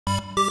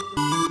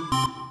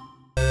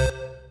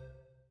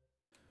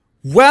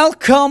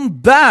Welcome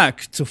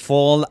back to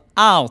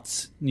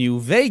Fallout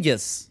New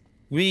Vegas.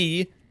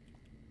 We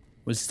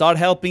will start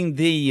helping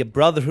the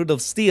Brotherhood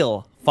of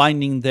Steel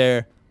finding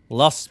their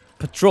lost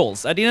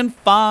patrols. I didn't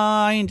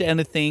find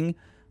anything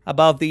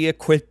about the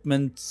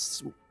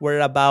equipment,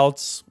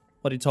 whereabouts,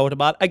 what he talked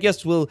about. I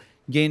guess we'll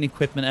gain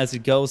equipment as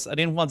it goes. I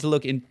didn't want to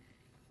look into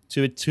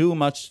it too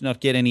much, not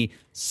get any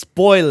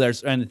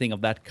spoilers or anything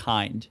of that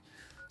kind.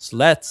 So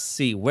let's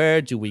see,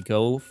 where do we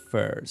go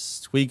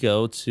first? We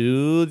go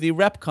to the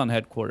Repcon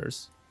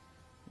headquarters,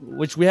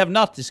 which we have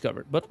not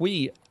discovered, but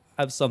we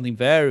have something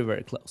very,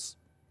 very close.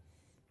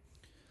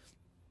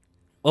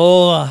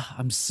 Oh,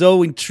 I'm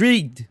so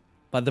intrigued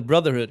by the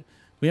Brotherhood.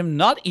 We have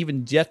not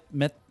even yet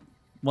met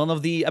one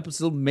of the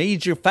episode's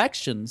major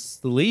factions,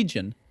 the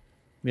Legion.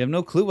 We have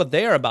no clue what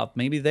they are about.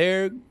 Maybe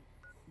they're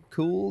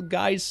cool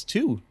guys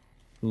too.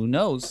 Who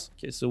knows?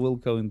 Okay, so we'll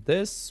go in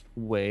this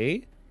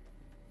way.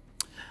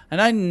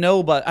 And I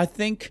know, but I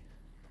think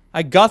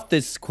I got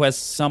this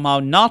quest somehow.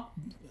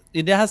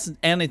 It hasn't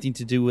anything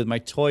to do with my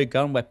toy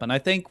gun weapon. I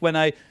think when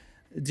I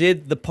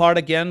did the part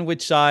again,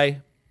 which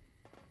I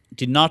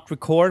did not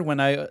record, when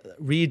I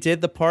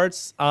redid the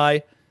parts,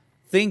 I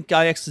think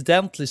I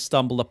accidentally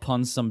stumbled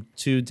upon some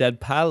 2 dead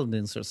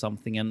paladins or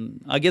something.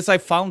 And I guess I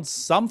found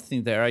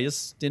something there. I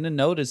just didn't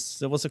notice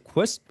there was a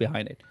quest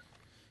behind it.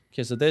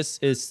 Okay, so this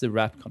is the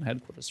Ratcon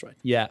headquarters, right?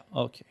 Yeah,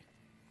 okay.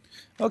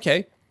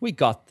 Okay, we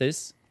got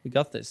this. We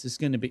got this. It's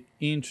going to be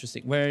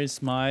interesting. Where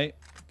is my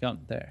gun?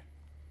 There.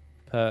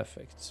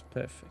 Perfect.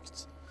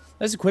 Perfect.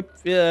 Let's equip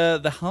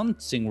the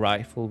hunting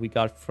rifle we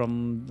got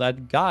from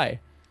that guy.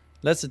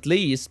 Let's at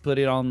least put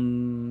it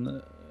on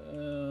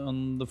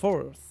the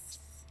 4th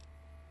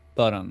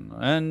button.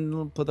 And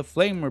we'll put the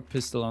flamer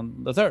pistol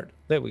on the 3rd.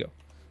 There we go.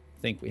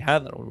 I think we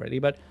have that already,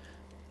 but...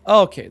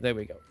 Okay, there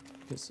we go.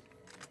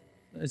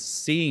 It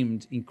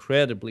seemed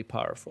incredibly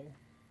powerful.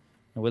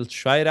 And we'll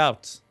try it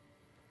out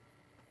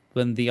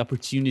when the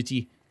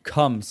opportunity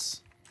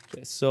comes.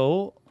 Okay,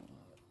 so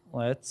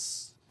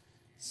let's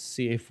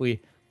see if we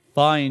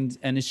find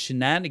any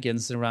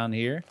shenanigans around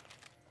here.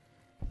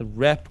 The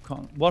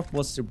Repcon. What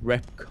was the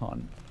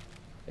Repcon?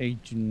 I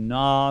do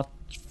not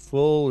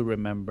fully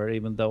remember,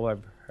 even though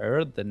I've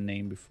heard the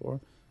name before.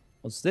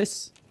 What's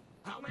this?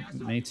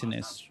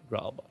 Maintenance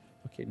robot.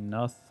 Okay,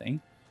 nothing.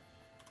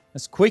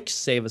 Let's quick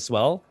save as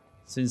well,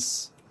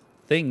 since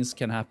things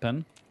can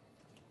happen.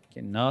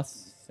 Okay,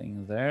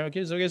 nothing there.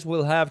 Okay, so I guess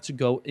we'll have to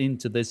go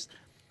into this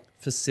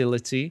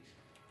facility.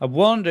 I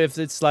wonder if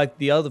it's like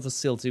the other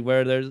facility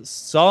where there's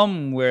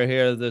somewhere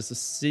here there's a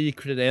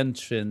secret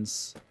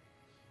entrance.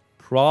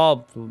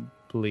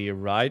 Probably,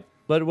 right?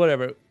 But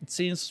whatever. It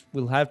seems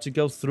we'll have to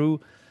go through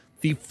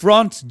the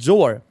front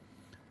door.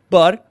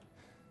 But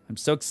I'm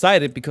so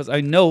excited because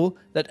I know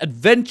that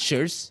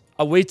adventures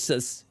awaits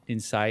us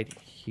inside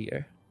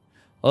here.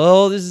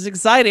 Oh, this is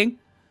exciting.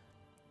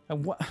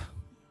 And what...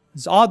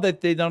 It's odd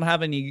that they don't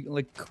have any,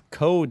 like,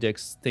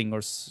 codex thing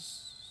or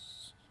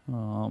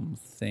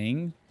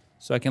something.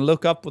 So I can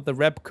look up what the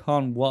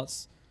Repcon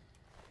was.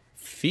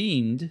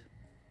 Fiend.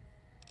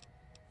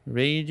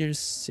 Raider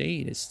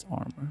Sadist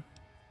armor.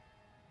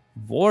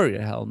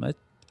 Warrior helmet.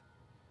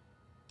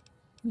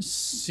 This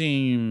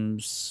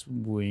seems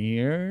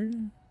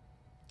weird.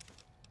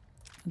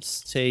 Let's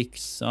take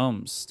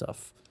some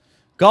stuff.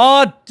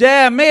 God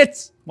damn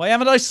it! Why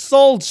haven't I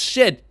sold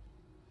shit?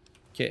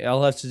 Okay,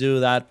 I'll have to do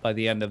that by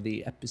the end of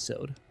the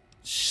episode.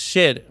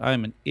 Shit,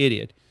 I'm an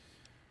idiot.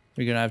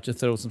 We're gonna have to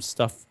throw some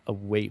stuff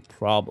away,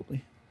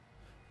 probably.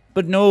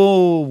 But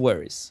no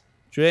worries.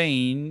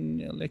 Drain,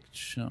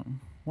 electron.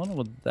 Wonder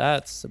what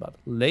that's about.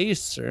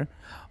 Laser.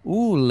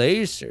 Ooh,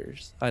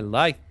 lasers. I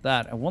like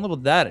that. I wonder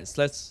what that is.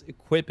 Let's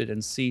equip it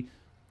and see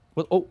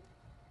what... Oh.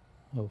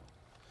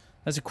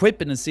 Let's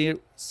equip it and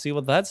see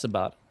what that's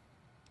about.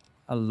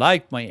 I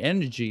like my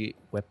energy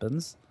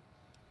weapons.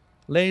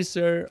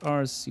 Laser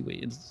RC.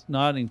 Wait, it's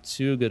not in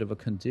too good of a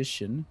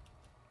condition.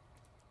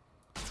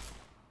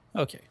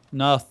 Okay,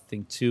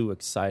 nothing too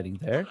exciting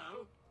there.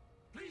 Hello.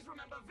 Please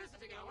remember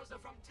visiting hours are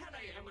from 10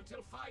 a.m.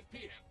 until 5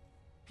 p.m.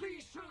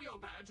 Please show your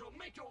badge or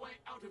make your way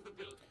out of the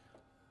building.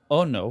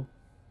 Oh no.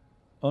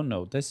 Oh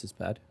no, this is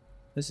bad.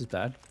 This is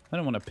bad. I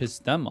don't want to piss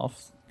them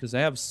off because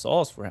they have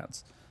saws for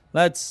hands.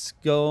 Let's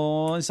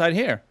go inside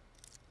here.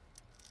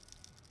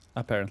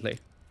 Apparently.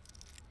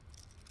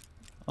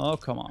 Oh,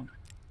 come on.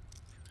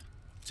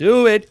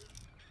 Do it!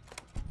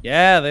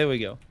 Yeah, there we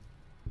go.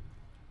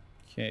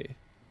 Okay,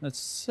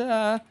 let's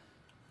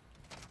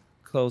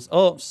close.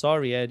 Oh,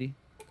 sorry, Eddie.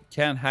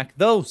 Can't hack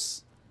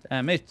those.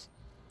 Damn it.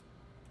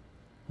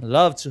 I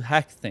love to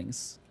hack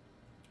things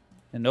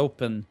and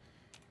open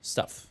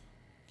stuff.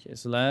 Okay,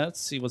 so let's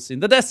see what's in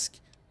the desk.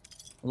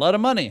 A lot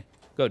of money.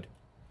 Good.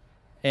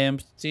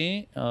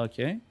 Empty.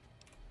 Okay.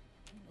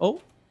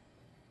 Oh,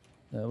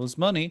 that was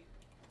money.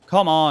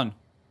 Come on.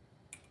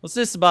 What's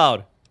this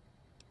about?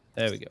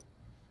 There we go.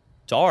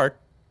 Dart?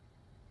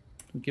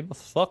 Don't give a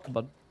fuck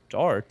about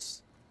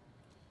darts.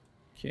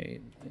 Okay,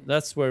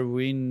 that's where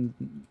we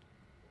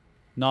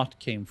not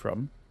came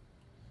from.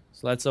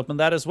 So let's open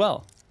that as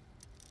well.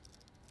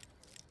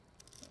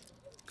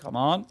 Come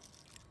on.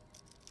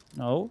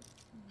 No.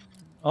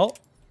 Oh.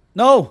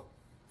 No!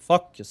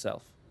 Fuck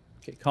yourself.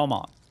 Okay, come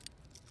on.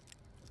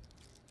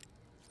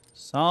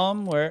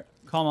 Somewhere.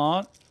 Come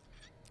on.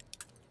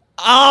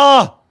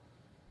 Ah!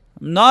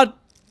 I'm not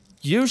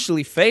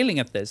usually failing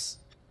at this.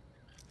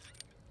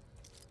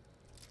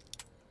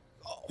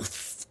 Oh,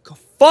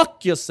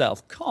 fuck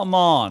yourself. Come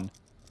on.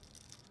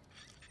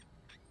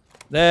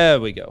 There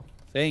we go.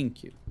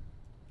 Thank you.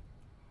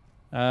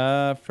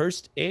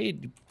 First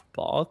aid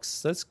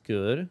box. That's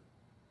good.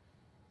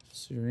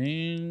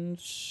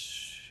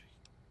 Syringe.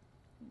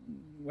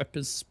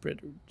 Weapon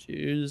spreader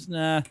juice.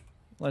 Nah.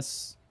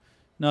 Let's...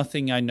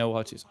 Nothing I know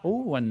how to use.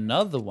 Oh,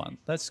 another one.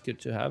 That's good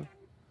to have.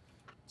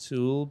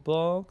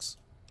 Toolbox.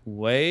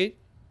 Wait.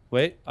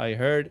 Wait. I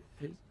heard...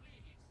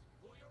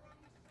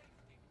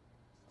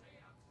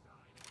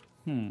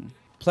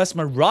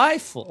 Plasma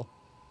rifle.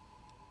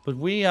 But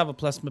we have a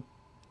plasma...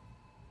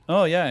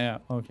 Oh, yeah.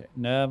 Okay.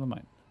 Never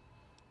mind.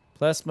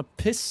 Plasma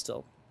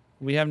pistol.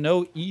 We have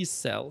no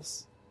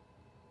E-cells.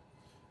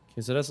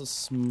 Okay, so that's a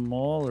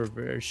smaller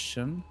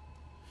version.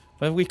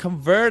 But we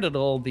converted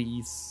all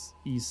these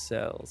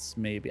E-cells,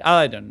 maybe.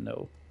 I don't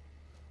know.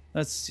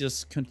 Let's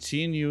just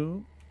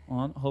continue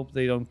on. Hope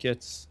they don't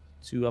get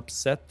too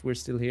upset. We're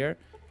still here.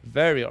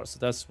 Very hard. So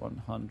that's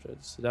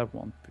 100. So that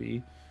won't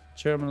be.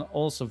 Terminal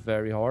also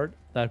very hard.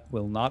 That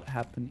will not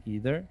happen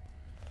either.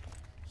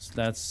 So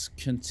let's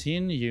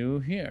continue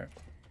here.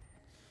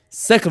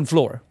 Second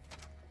floor.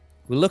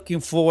 We're looking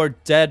for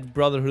dead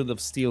Brotherhood of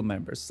Steel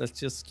members. Let's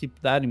just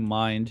keep that in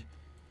mind.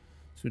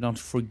 So we don't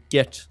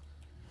forget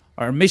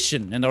our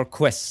mission and our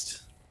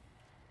quest.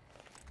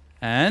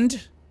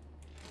 And...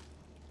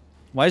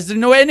 why is there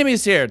no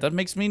enemies here? That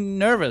makes me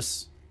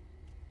nervous.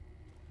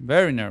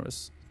 Very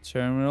nervous.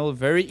 Terminal,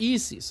 very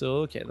easy. So,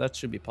 okay, that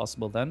should be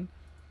possible then.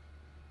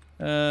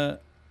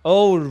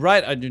 Oh,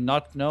 right. I do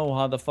not know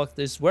how the fuck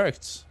this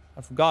worked.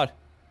 I forgot.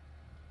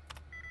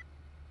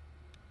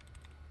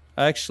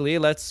 Actually,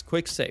 let's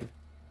quick save.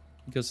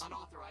 Because...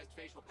 Unauthorized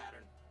facial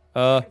pattern.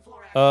 Second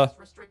floor access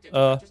restricted to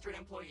registered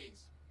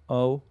employees.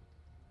 Oh.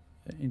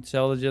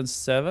 Intelligence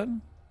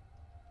 7?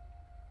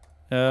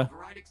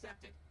 Override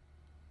accepted.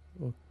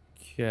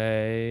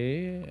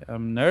 Okay.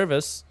 I'm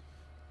nervous.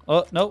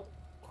 Oh, no.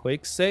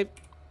 Quick save.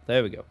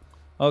 There we go.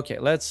 Okay,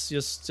 let's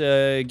just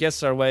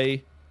guess our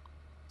way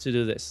to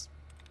do this.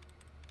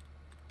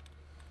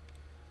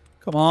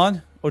 Come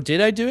on. Or did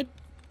I do it?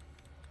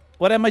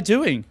 What am I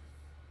doing?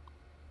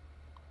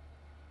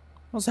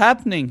 What's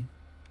happening?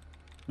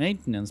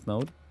 Maintenance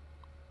mode.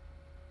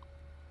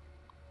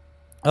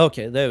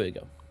 Okay, there we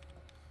go.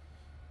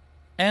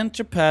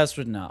 Enter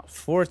password now.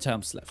 4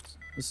 attempts left.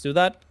 Let's do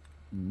that.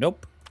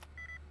 Nope.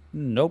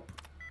 Nope.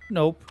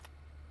 Nope.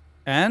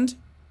 And?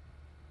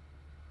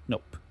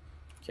 Nope.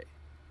 Okay.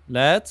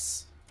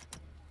 Let's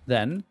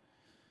then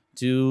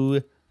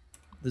do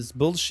this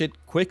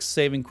bullshit quick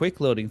saving, quick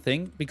loading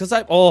thing. Because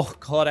oh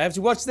god, I have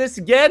to watch this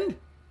again?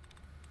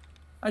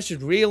 I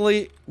should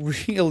really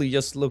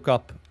just look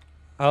up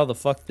how the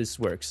fuck this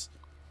works.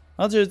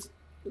 I'll do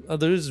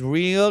this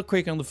real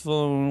quick on the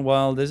phone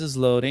while this is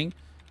loading.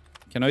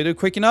 Can I do it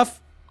quick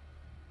enough?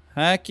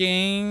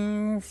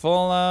 Hacking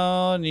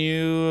Fallout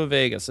New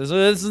Vegas.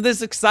 Isn't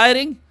this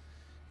exciting?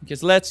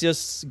 Because let's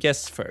just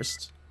guess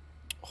first.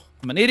 Oh,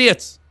 I'm an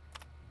idiot.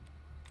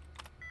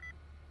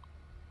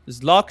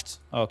 It's locked.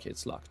 Okay,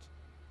 it's locked.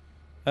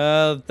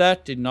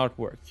 That did not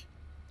work.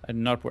 That did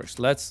not work.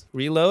 So let's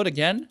reload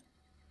again.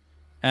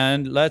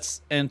 And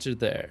let's enter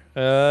there.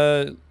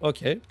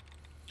 Okay.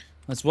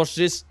 Let's watch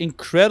this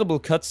incredible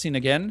cutscene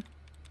again.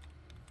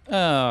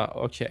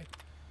 Okay.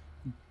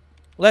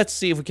 Let's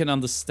see if we can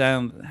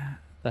understand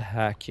the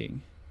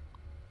hacking.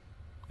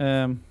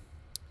 Try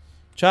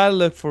to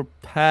look for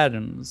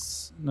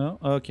patterns. No?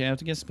 Okay, I have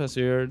to guess the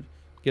password.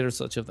 Get a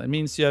such of that.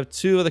 Means you have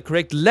 2 of the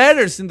correct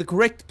letters in the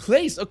correct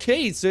place.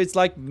 Okay, so it's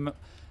like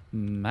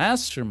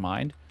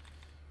mastermind.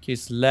 Okay,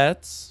 so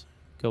let's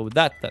go with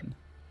that then.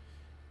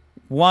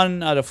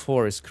 1 out of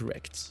 4 is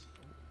correct.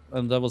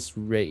 And that was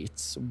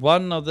great.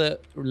 1 of the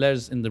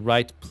letters in the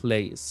right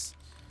place.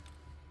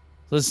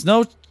 So there's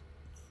no...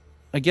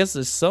 I guess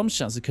there's some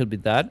chance it could be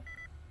that.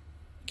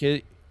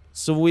 Okay,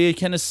 so we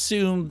can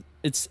assume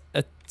it's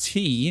a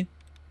T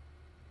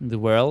in the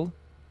world.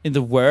 In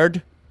the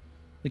word.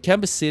 It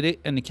can be city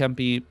and it can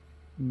be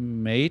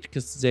mate,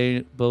 because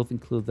they both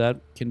include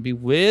that. Can it be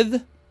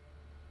with?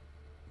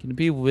 Can it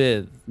be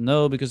with?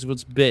 No, because it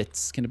was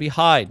bits. Can it be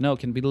hide? No,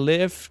 can it be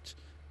lift?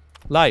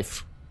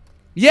 Life.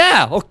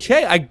 Yeah,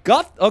 okay,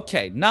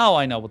 okay, now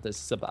I know what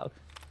this is about.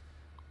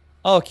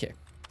 Okay.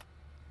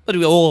 But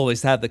we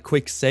always have the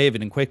quick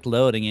saving and quick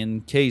loading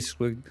in case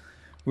we're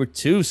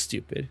too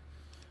stupid.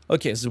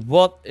 Okay, so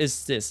what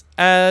is this?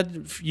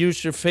 Add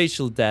user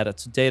facial data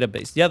to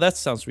database. Yeah, that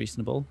sounds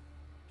reasonable.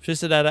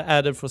 Facial data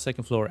added for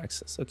second floor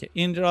access. Okay,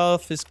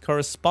 inter-office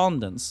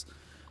correspondence.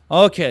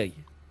 Okay,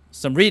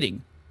 some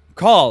reading.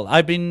 Call.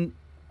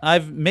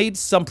 I've made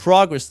some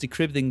progress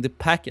decrypting the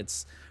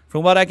packets.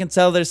 From what I can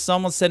tell, there's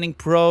someone sending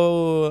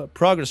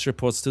progress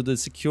reports to the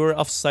secure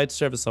offsite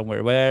server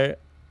somewhere. Where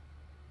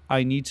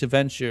I need to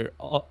venture.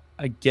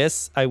 I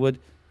guess I would...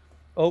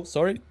 Oh,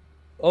 sorry.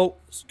 Oh,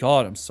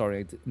 God, I'm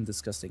sorry. I'm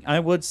disgusting. I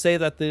would say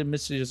that the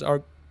messages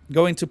are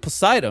going to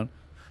Poseidon.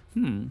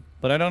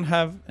 But I don't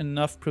have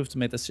enough proof to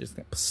make this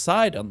seriously.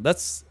 Poseidon,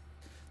 that's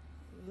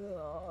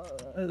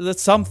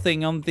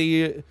something on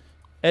the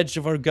edge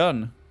of our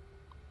gun.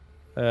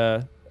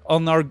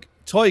 On our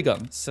toy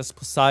gun, it says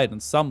Poseidon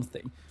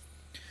something.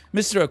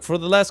 Mr. Rook, for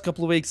the last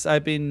couple of weeks,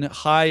 I've been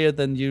higher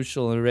than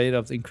usual in the rate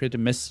of encrypted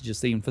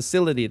messages in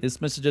facility.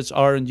 These messages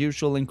are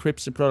unusual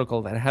encryption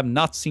protocol that I have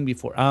not seen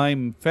before.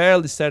 I'm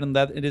fairly certain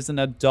that it isn't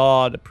a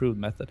DOD-approved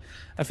method.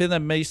 I feel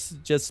that may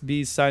just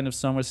be a sign of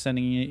someone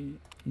sending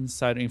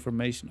insider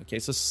information. Okay,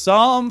 so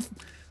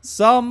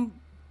some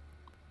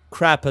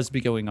crap has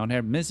been going on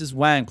here. Mrs.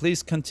 Wang,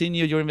 please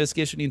continue your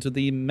investigation into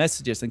the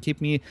messages and keep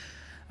me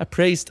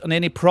appraised on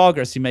any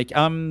progress you make.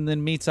 In the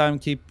meantime,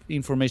 keep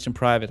information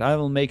private. I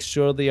will make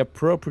sure the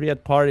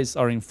appropriate parties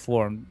are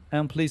informed.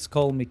 And please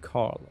call me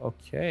Carl.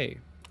 Okay.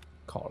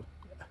 Carl.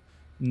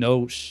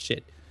 No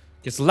shit.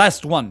 Guess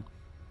last one.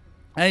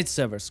 8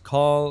 servers.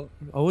 Call.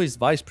 Oh, he's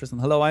vice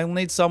president. Hello, I will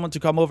need someone to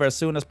come over as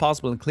soon as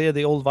possible and clear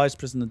the old vice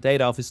president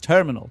data off his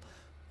terminal.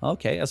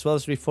 Okay, as well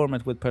as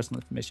reformat with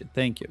personal information.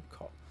 Thank you,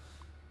 Carl.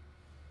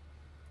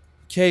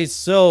 Okay,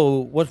 so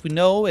what we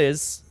know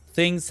is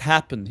things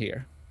happened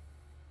here.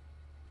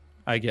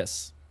 I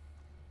guess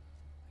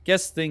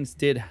things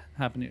did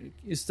happen.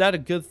 Is that a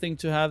good thing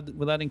to have?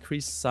 Will that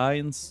increase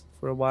science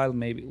for a while?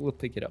 Maybe. We'll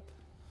pick it up.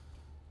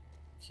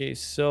 Okay,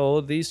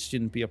 so these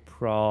shouldn't be a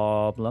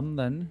problem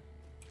then.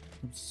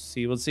 Let's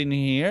see what's in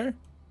here.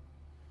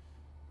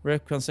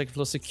 Recon second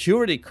floor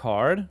security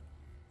card.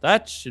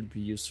 That should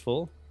be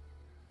useful.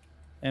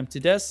 Empty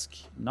desk.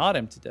 Not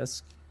empty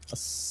desk. A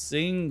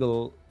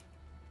single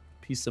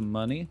piece of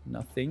money.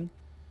 Nothing.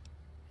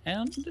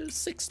 And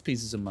 6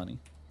 pieces of money.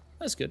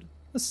 That's good.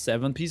 That's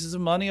 7 pieces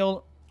of money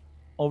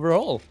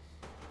overall.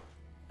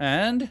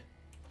 And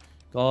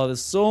God,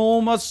 there's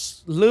so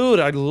much loot.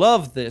 I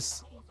love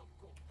this.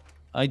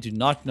 I do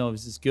not know if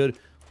this is good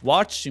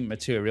watching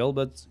material,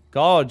 but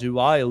God, do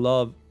I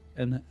love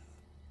and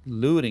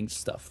looting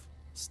stuff.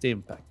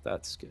 Stimpack,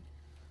 that's good.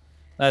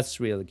 That's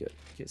really good.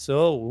 Okay,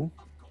 so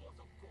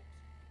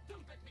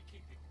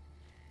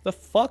the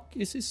fuck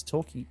is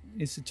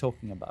he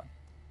talking about?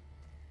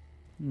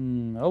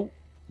 Oh,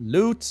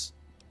 loot.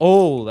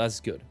 Oh,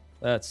 that's good.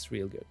 That's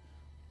real good.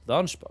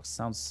 Lunchbox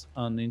sounds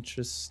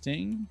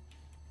uninteresting.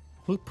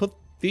 Who put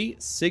the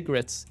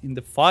cigarettes in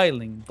the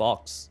filing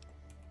box?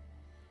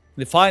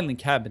 The filing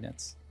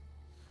cabinets.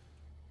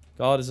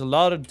 God, there's a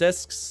lot of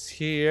desks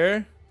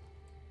here.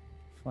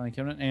 Filing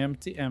cabinet,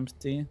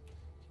 empty.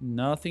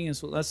 Nothing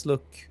is. Let's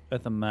look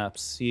at the map.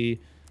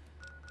 See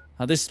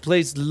how this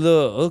place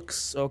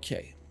looks.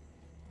 Okay.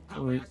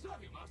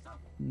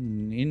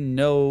 In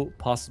no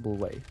possible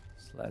way.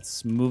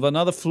 Let's move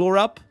another floor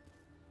up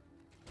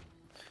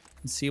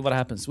and see what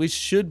happens. We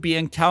should be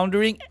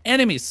encountering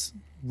enemies,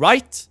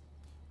 right?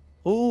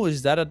 Oh,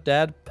 is that a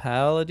dead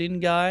paladin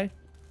guy?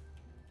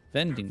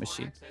 Vending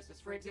machine. Access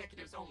is for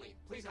executives only.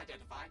 Please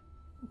identify.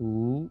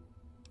 Ooh,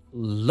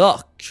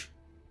 luck.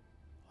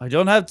 I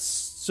don't have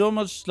so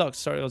much luck.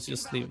 Sorry, I'll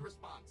just leave.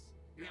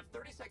 You have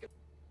 30 seconds.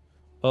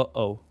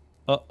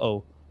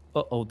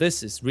 Uh-oh.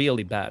 This is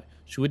really bad.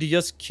 Should we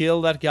just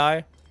kill that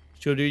guy?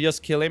 Should we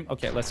just kill him?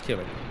 Okay, let's kill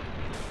him.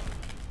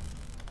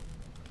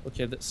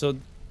 Okay, so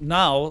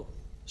now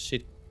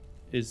shit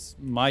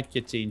might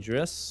get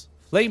dangerous.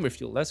 Flame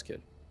refuel, that's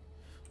good.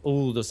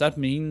 Oh, does that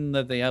mean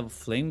that they have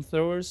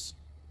flamethrowers?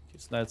 Okay,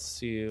 so let's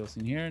see what's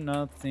in here.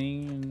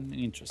 Nothing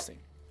interesting.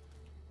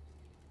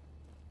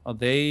 Are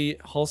they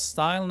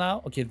hostile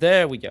now? Okay,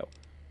 there we go.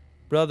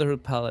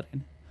 Brotherhood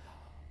Paladin.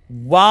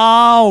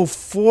 Wow,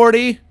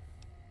 40.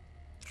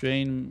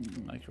 Drain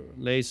micro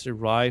laser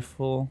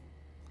rifle.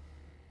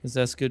 Is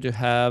that good to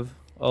have?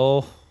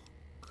 Oh,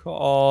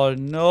 God,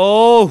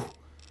 no!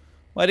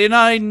 Why did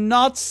I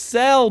not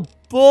sell?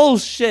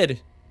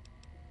 Bullshit!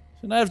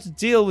 Shouldn't I have to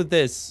deal with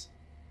this?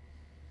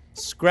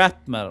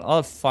 Scrap metal.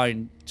 I'll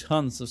find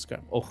tons of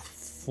scrap. Oh,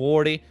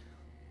 40.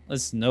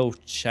 There's no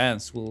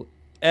chance we'll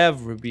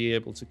ever be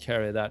able to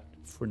carry that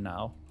for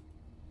now.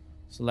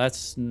 So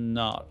let's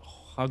not.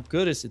 How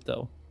good is it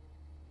though?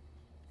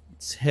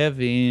 It's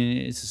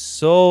heavy. It's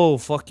so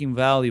fucking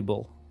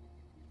valuable.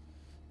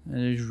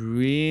 And it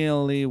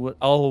really would.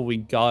 Oh, we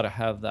gotta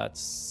have that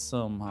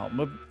somehow.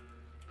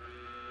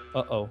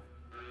 Uh-oh.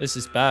 This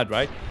is bad,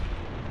 right?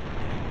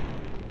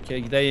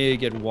 Okay, they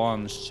get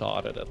one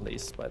shotted at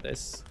least by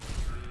this.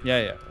 Yeah.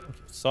 Okay,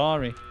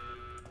 sorry.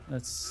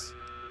 Let's...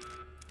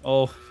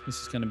 Oh,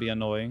 this is gonna be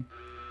annoying.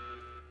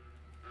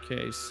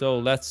 Okay, so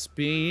let's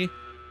be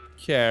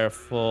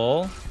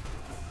careful.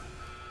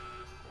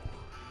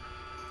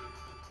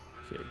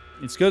 Okay,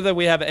 it's good that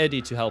we have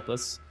Eddie to help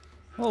us.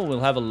 Oh, we'll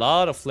have a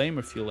lot of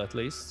flamer fuel at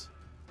least.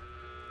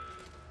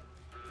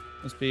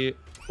 Must be...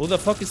 Who the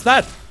fuck is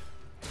that?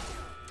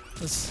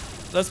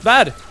 That's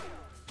bad.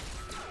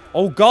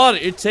 Oh God,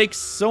 it takes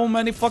so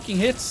many fucking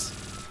hits.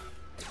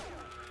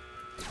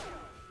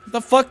 What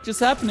the fuck is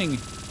happening?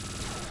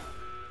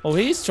 Oh,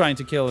 he's trying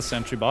to kill a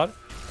sentry bot.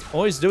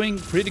 Oh, he's doing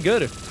pretty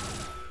good.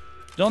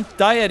 Don't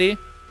die, Eddie.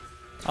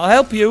 I'll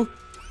help you.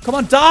 Come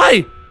on,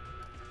 die!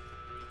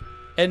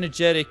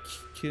 Energetic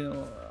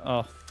kill.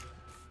 Oh.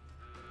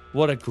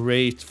 What a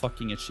great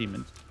fucking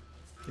achievement.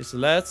 Okay, so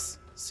let's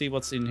see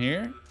what's in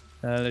here.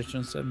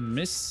 There's a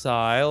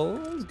missile.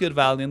 Good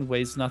Valiant,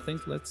 weighs nothing.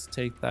 Let's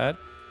take that.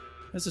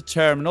 There's a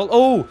terminal.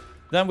 Oh!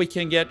 Then we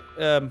can get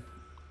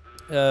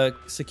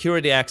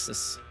security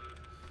access.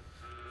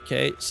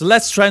 Okay, so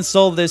let's try and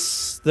solve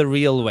this the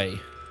real way.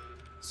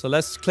 So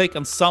let's click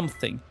on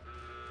something.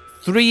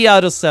 3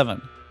 out of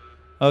 7.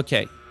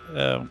 Okay.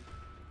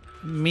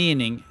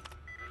 Meaning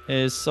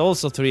is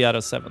also 3 out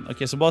of 7.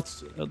 Okay, so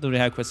what do we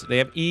have questions? They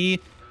have E,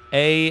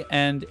 A,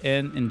 and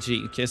N, and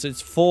G. Okay, so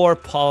it's four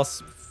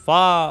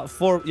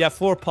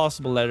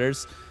possible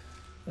letters.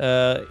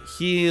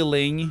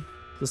 Healing.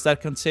 Does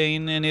that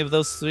contain any of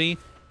those 3?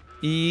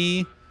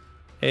 E,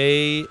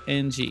 A,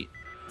 and G.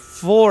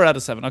 4 out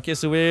of 7. Okay,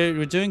 so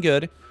we're doing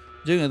good.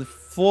 Doing good.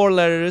 4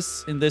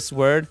 letters in this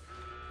word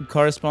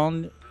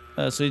correspond.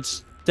 So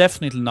it's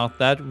definitely not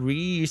that.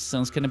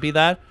 Reasons, can it be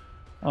that?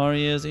 Or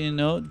yes, you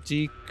know,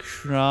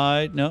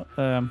 decried. No.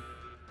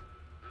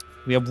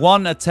 We have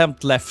 1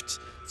 attempt left,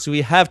 so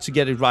we have to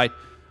get it right.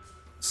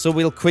 So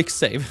we'll quick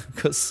save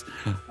because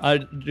I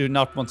do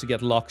not want to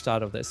get locked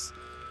out of this.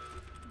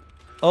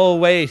 Oh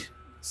wait.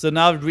 So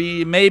now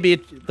maybe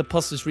the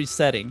puzzle is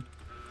resetting.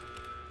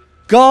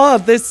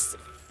 God, this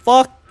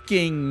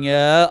fucking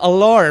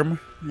alarm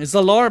is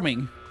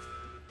alarming.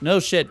 No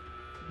shit.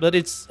 But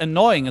it's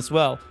annoying as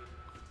well.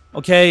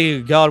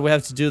 Okay, God, we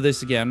have to do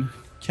this again.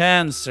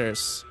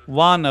 Cancers.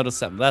 1 out of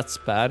 7. That's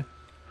bad.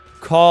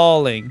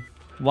 Calling.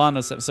 1 out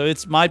of 7. So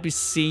it might be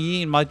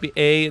C. It might be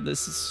A.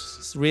 This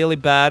is really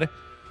bad.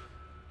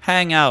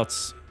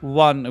 Hangouts.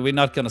 1. We're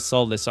not gonna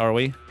solve this, are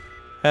we?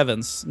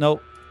 Heavens.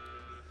 No.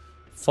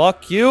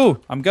 Fuck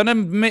you. I'm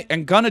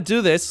gonna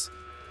do this.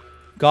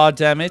 God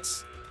damn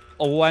it.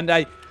 Oh, and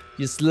I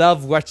just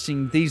love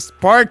watching these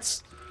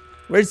parts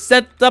where it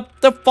set up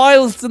the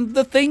files and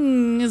the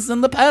things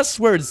and the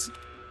passwords.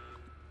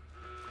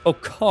 Oh,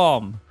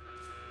 come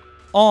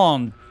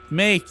on.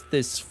 Make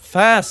this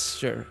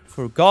faster.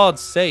 For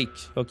God's sake.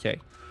 Okay.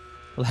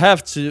 We'll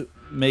have to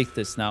make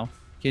this now.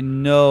 Okay,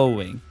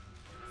 knowing.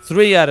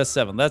 3 out of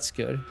 7. That's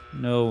good.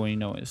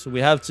 Knowing. So we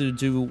have to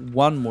do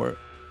 1 more.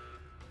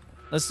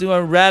 Let's do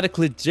a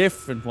radically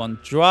different one.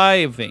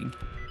 Driving.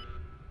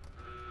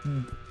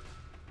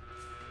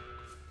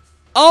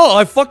 Oh,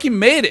 I fucking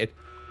made it.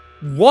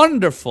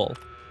 Wonderful.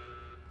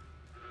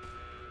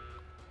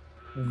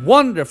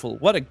 Wonderful.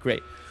 What a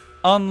great.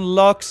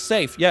 Unlock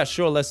safe. Yeah,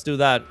 sure. Let's do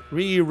that.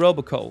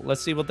 Roboco.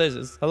 Let's see what this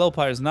is. Hello,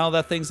 pirates. Now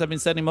that things have been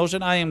set in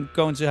motion, I am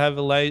going to have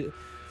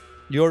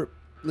your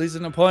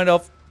listen a point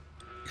of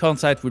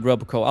contact with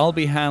Roboco. I'll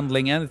be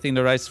handling anything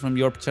that arises from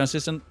your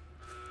transition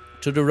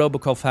to the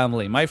Roboco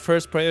family. My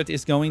first priority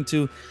is going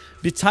to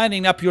be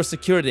tidying up your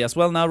security as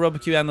well. Now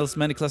Roboco handles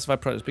many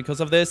classified projects. Because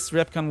of this,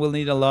 Repcon will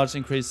need a large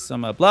increase.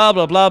 Some blah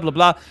blah blah blah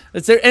blah.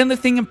 Is there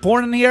anything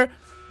important here?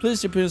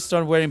 Please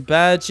start wearing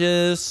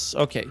badges.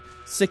 Okay,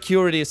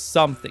 security is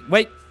something.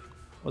 Wait,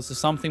 was there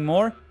something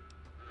more?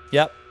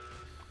 Yep.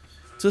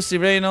 To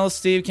Reynolds,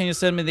 Steve, can you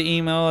send me the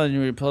email on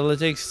your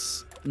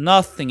politics?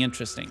 Nothing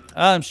interesting.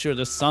 I'm sure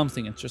there's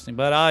something interesting,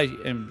 but I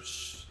am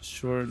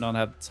sure don't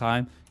have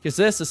time. Because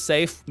this is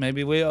safe.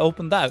 Maybe we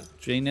open that.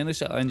 Drain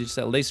energy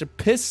cell. Laser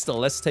pistol.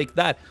 Let's take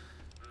that.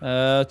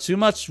 Too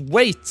much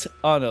weight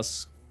on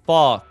us.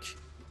 Fuck.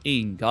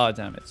 God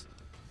damn it.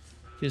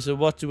 Okay, so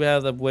what do we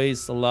have that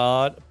weighs a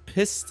lot?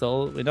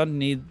 Pistol. We don't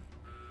need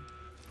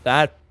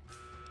that.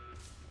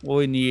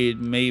 We need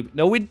maybe...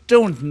 No, we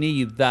don't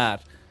need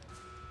that.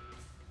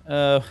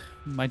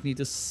 Might need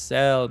to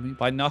sell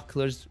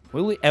binoculars.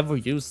 Will we ever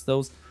use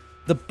those?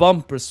 The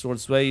bumper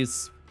swords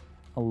weighs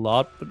a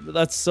lot, but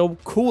that's so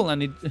cool,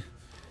 and it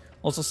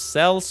also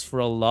sells for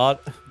a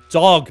lot.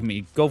 Dog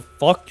meat, go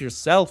fuck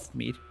yourself,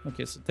 meat.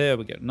 Okay, so there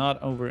we go.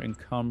 Not over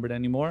encumbered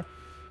anymore.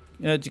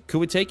 Could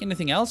we take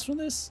anything else from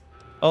this?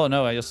 Oh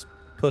no, I just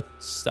put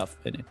stuff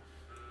in it.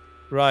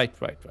 Right.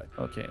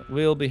 Okay,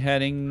 we'll be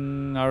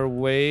heading our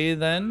way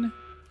then.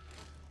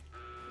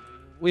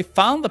 We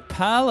found the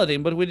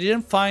paladin, but we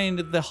didn't find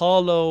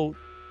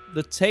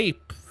the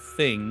tape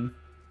thing.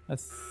 I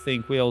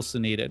think we also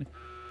needed.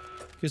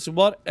 Okay, so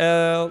what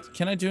else?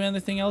 Can I do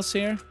anything else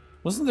here?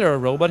 Wasn't there a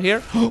robot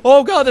here?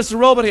 Oh god, there's a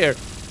robot here!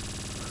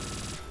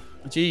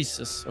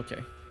 Jesus,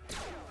 okay.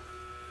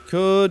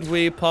 Could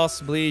we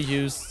possibly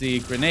use the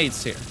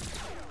grenades here?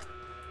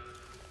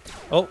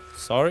 Oh,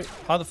 sorry.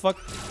 How the fuck?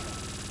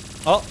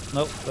 Oh,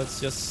 no, let's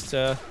just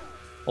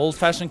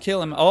old-fashioned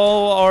kill him.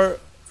 Oh, our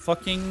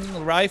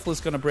fucking rifle is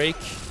gonna break.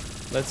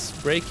 Let's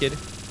break it.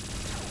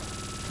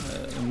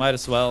 Might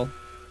as well.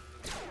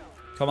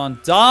 Come on,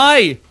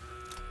 die!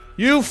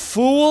 You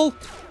fool!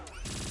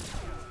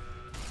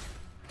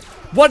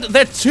 What?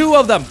 There are 2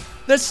 of them!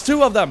 There's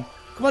 2 of them!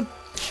 Come on,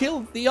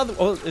 kill the other...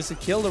 Oh, is it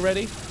killed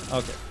already?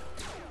 Okay.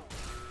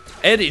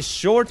 Eddie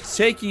Short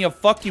taking a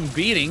fucking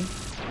beating.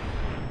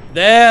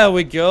 There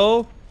we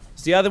go.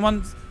 Is the other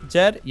one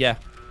dead? Yeah.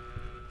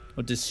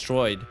 Or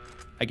destroyed,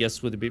 I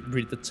guess would be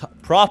the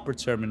proper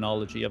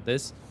terminology of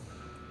this.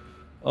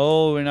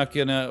 Oh, we're not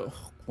gonna...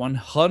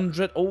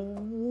 100?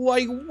 Oh,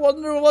 I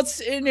wonder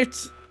what's in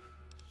it.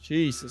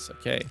 Jesus,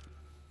 okay.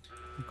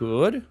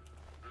 Good.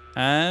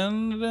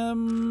 And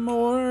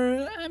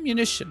more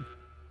ammunition.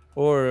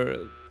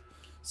 Or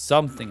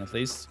something at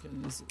least.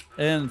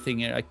 Anything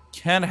here. I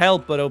can't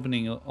help but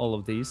opening all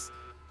of these.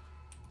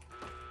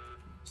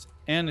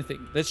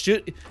 Anything. That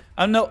should...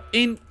 I know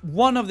in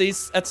one of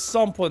these, at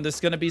some point,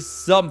 there's gonna be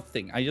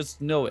something. I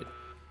just know it.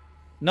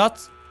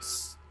 Not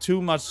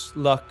too much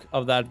luck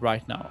of that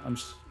right now.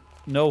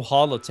 No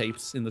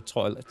holotapes in the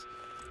toilet.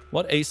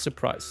 What a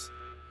surprise.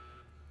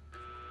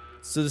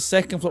 So the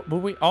second floor... But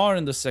we are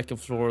in the second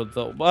floor,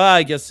 though. Well,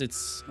 I guess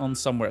it's on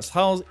somewhere else.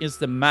 How is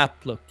the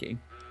map looking?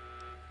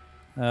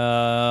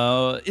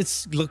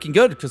 It's looking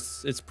good,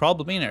 because it's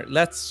probably in there.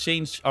 Let's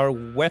change our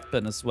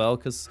weapon as well,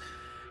 because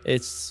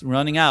it's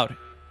running out.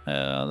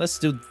 Let's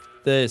do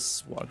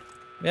this one.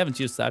 We haven't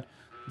used that.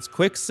 Let's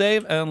quick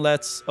save, and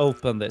let's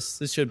open this.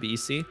 This should be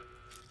easy.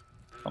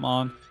 Come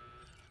on.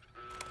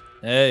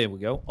 There we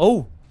go.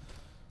 Oh!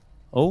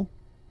 Oh!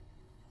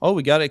 Oh,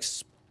 we got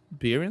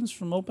experience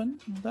from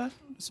opening that,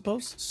 I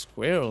suppose.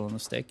 Squirrel on a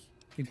stick.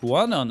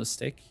 Iguana on a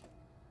stick.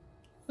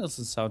 That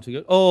doesn't sound too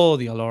good. Oh,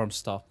 the alarm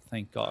stopped.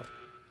 Thank God.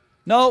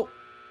 No!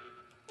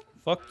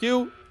 Fuck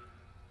you.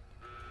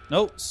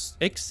 No,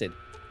 exit.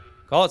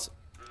 God.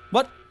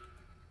 What?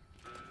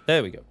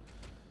 There we go.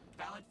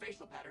 Valid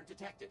facial pattern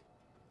detected.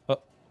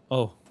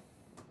 Oh.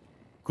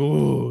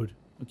 Good.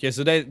 Okay,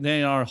 so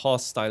they are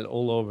hostile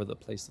all over the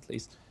place at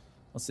least.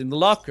 What's in the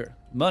locker?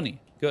 Money.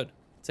 Good.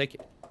 Take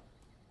it.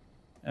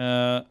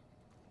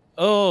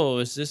 Oh,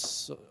 is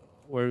this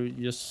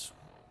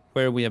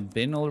where we have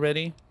been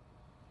already?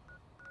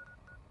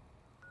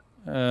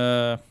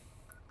 Okay,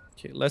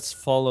 let's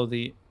follow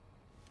the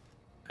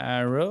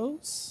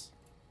arrows.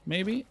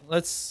 Maybe?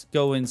 Let's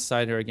go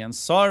inside here again.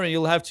 Sorry,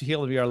 you'll have to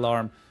heal your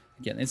alarm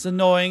again. It's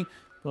annoying,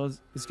 but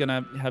it's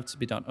gonna have to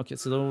be done. Okay,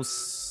 so those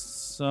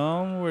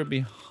somewhere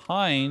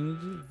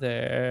behind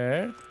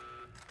there.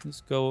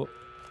 Let's go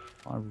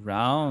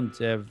around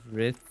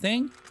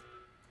everything.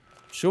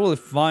 Sure, we'll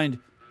find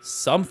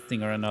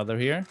something or another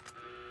here.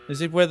 Is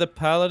it where the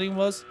paladin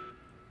was?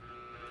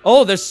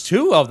 Oh, there's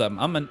two of them.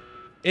 I'm an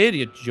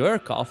idiot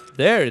jerk off.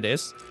 There it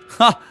is.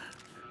 Ha!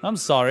 I'm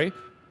sorry.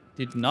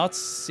 Did not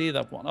see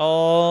that one.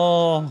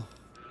 Oh.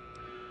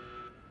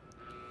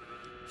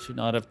 Should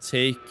not have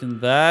taken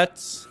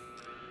that.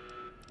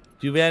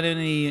 Do we have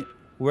any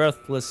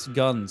worthless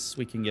guns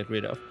we can get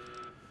rid of?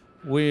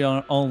 We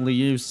are only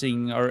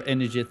using our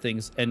energy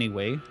things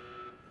anyway.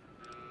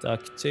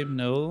 Duct tape,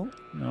 no.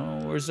 No,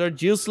 where's our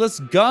useless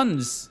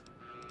guns?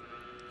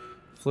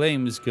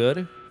 Flame is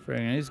good.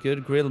 Fragment is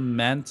good. Grill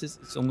mantis.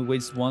 It's only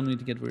weighs 1. We need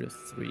to get rid of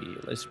 3.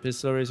 Let's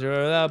pistol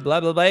razor. Blah,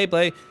 blah, blah,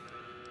 blah.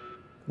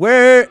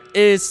 Where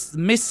is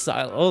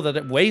missile? Oh,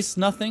 that weighs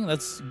nothing?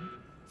 That's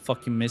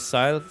fucking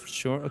missile for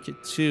sure. Okay,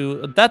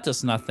 2. That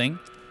does nothing.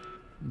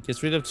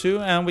 Gets rid of 2.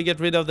 And we get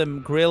rid of the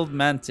grilled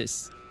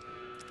mantis.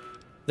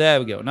 There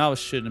we go. Now it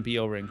shouldn't be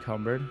over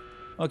encumbered.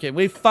 Okay,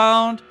 we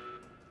found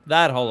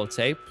that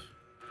holotape.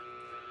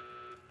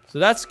 So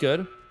that's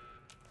good.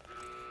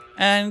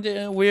 And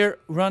we're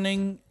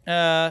running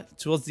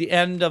towards the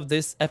end of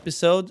this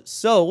episode.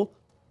 So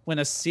when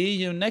I see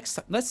you next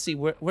time, let's see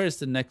where is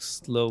the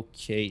next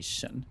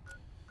location.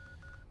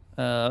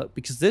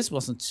 Because this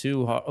wasn't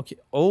too hard. Okay.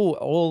 Oh,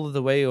 all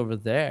the way over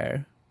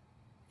there.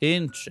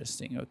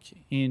 Interesting.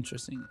 Okay.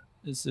 Interesting.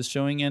 Is this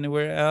showing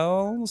anywhere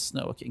else?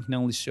 No. Okay. It can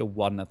only show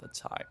one at a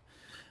time.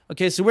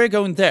 Okay. So we're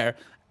going there.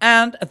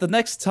 And at the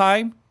next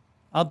time,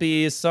 I'll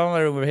be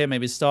somewhere over here.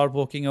 Maybe start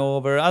walking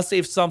over. I'll see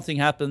if something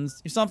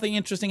happens. If something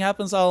interesting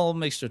happens, I'll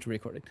make sure to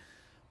record it.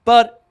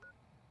 But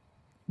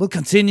we'll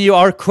continue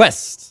our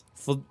quest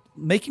for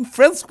making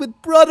friends with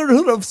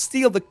Brotherhood of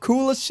Steel, the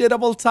coolest shit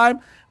of all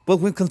time. But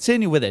we'll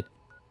continue with it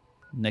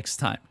next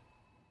time.